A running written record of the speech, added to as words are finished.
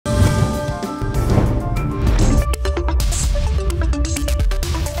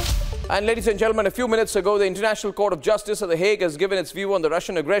And ladies and gentlemen, a few minutes ago, the International Court of Justice at The Hague has given its view on the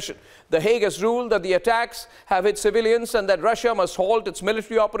Russian aggression. The Hague has ruled that the attacks have hit civilians and that Russia must halt its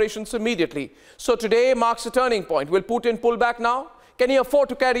military operations immediately. So today marks a turning point. Will Putin pull back now? Can he afford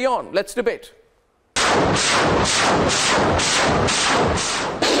to carry on? Let's debate.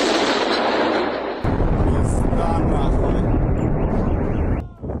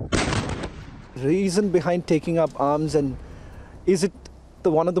 Reason behind taking up arms, and is it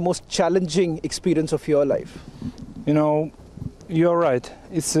one of the most challenging experience of your life? You know, you're right.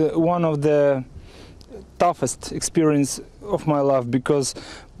 It's one of the toughest experience of my life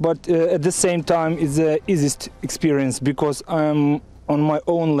but at the same time it's the easiest experience because I'm on my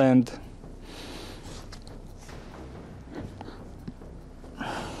own land.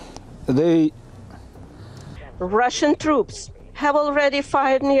 Russian troops have already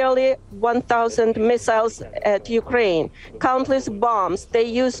fired nearly 1,000 missiles at Ukraine, countless bombs. They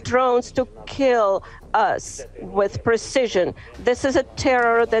use drones to kill us with precision. This is a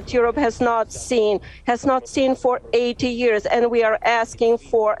terror that Europe has not seen for 80 years, and we are asking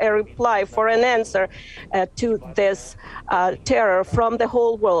for a reply, for an answer to this terror from the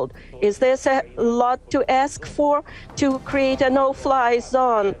whole world. Is this a lot to ask for, to create a no-fly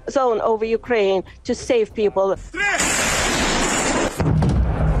zone over Ukraine to save people?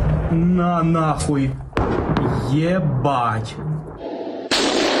 На нахуй. Ебать.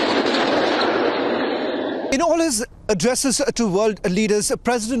 In all his addresses to world leaders,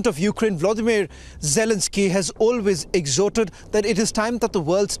 President of Ukraine Volodymyr Zelensky has always exhorted that it is time that the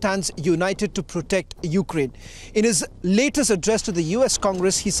world stands united to protect Ukraine. In his latest address to the US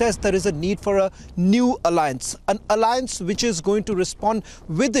Congress, he says there is a need for a new alliance, an alliance which is going to respond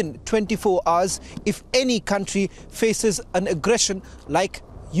within 24 hours if any country faces an aggression like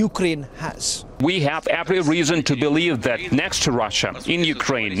Ukraine has. We have every reason to believe that next to Russia, in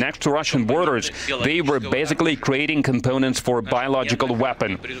Ukraine, next to Russian borders, they were basically creating components for a biological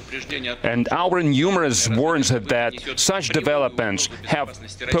weapon. And our numerous warns that such developments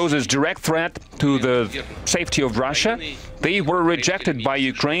poses direct threat to the safety of Russia. They were rejected by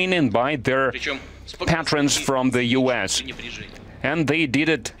Ukraine and by their patrons from the US. And they did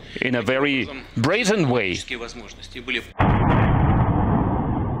it in a very brazen way.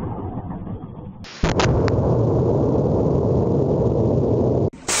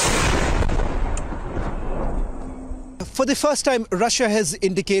 For the first time, Russia has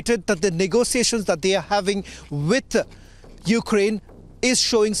indicated that the negotiations that they are having with Ukraine is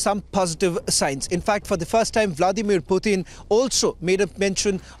showing some positive signs. In fact, for the first time, Vladimir Putin also made a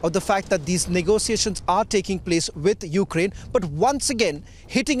mention of the fact that these negotiations are taking place with Ukraine, but once again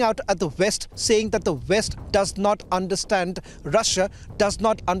hitting out at the West, saying that the West does not understand Russia, does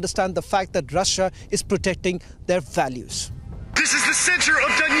not understand the fact that Russia is protecting their values. This is the center of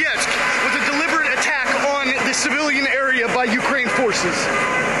Donetsk with a deliberate attack on the civilian area by Ukraine forces.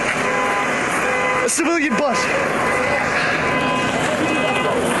 A civilian bus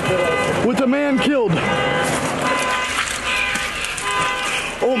with a man killed.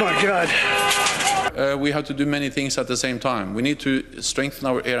 Oh my God. We have to do many things at the same time. We need to strengthen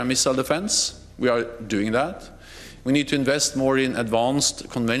our air and missile defense. We are doing that. We need to invest more in advanced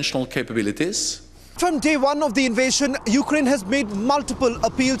conventional capabilities. From day one of the invasion, Ukraine has made multiple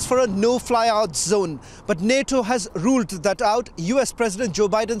appeals for a no-fly-out zone. But NATO has ruled that out. US President Joe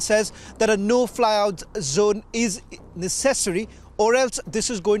Biden says that a no-fly-out zone is necessary, or else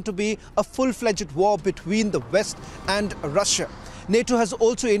this is going to be a full-fledged war between the West and Russia. NATO has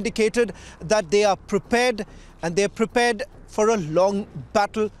also indicated that they are prepared, and they are prepared for a long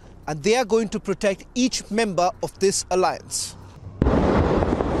battle, and they are going to protect each member of this alliance.